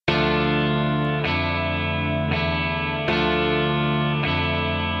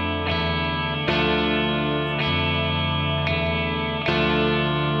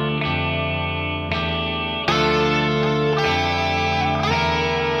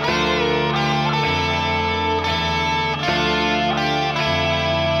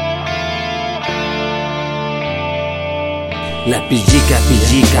La Pillica,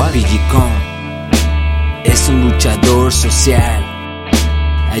 Pillicon es un luchador social.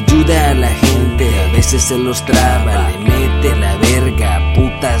 Ayuda a la gente, a veces se los traba, le mete la verga,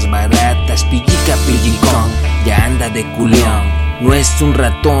 putas baratas. Pillica, Pillicon ya anda de culión. No es un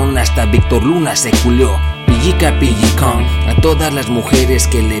ratón, hasta Víctor Luna se culió. Pillica, Pillicon a todas las mujeres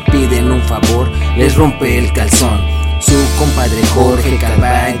que le piden un favor, les rompe el calzón. Su compadre Jorge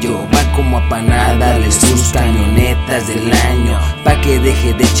Carballo va como apanada, darle sus camionetas del año pa' que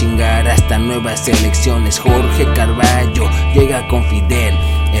deje de chingar hasta nuevas elecciones. Jorge Carballo llega con Fidel,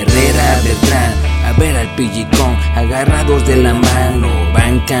 Herrera, Beltrán a ver al Pillicon, agarrados de la mano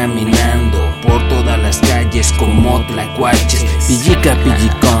van caminando por todas las calles como tlacuaches. Pillica,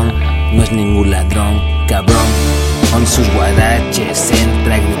 Pillicon no es ningún ladrón, cabrón. Con sus guaraches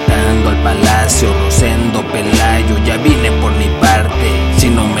entra gritando al palacio. Rosendo Pelayo, ya vine por mi parte, si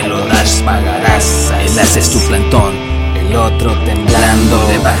no me lo das pagarás. Él hace su plantón, el otro temblando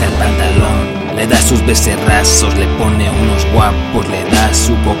le baja el pantalón, le da sus becerrazos, le pone unos guapos, le da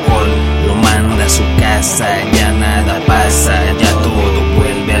su cocol, lo manda a su casa, ya nada pasa, ya todo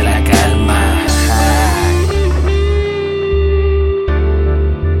vuelve a la calma.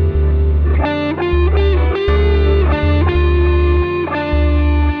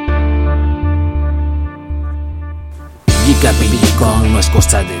 Pillica, Pillicon no es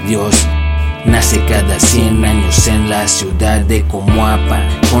cosa de Dios. Nace cada 100 años en la ciudad de Comuapa.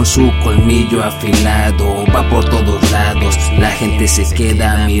 Con su colmillo afilado va por todos lados. La gente se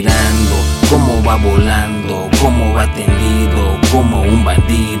queda mirando cómo va volando, cómo va tendido como un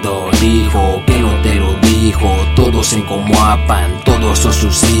bandido. Dijo que no te lo dijo. Todos en Comuapan, todos son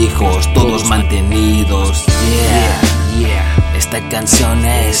sus hijos, todos mantenidos. Yeah. Esta canción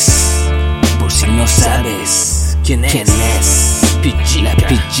es, por si no sabes quién es, la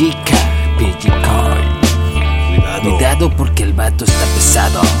Pillica, Pillicon. Cuidado porque el vato está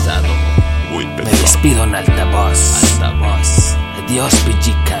pesado. Me despido en altavoz. Adiós,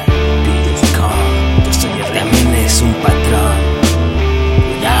 Pillica.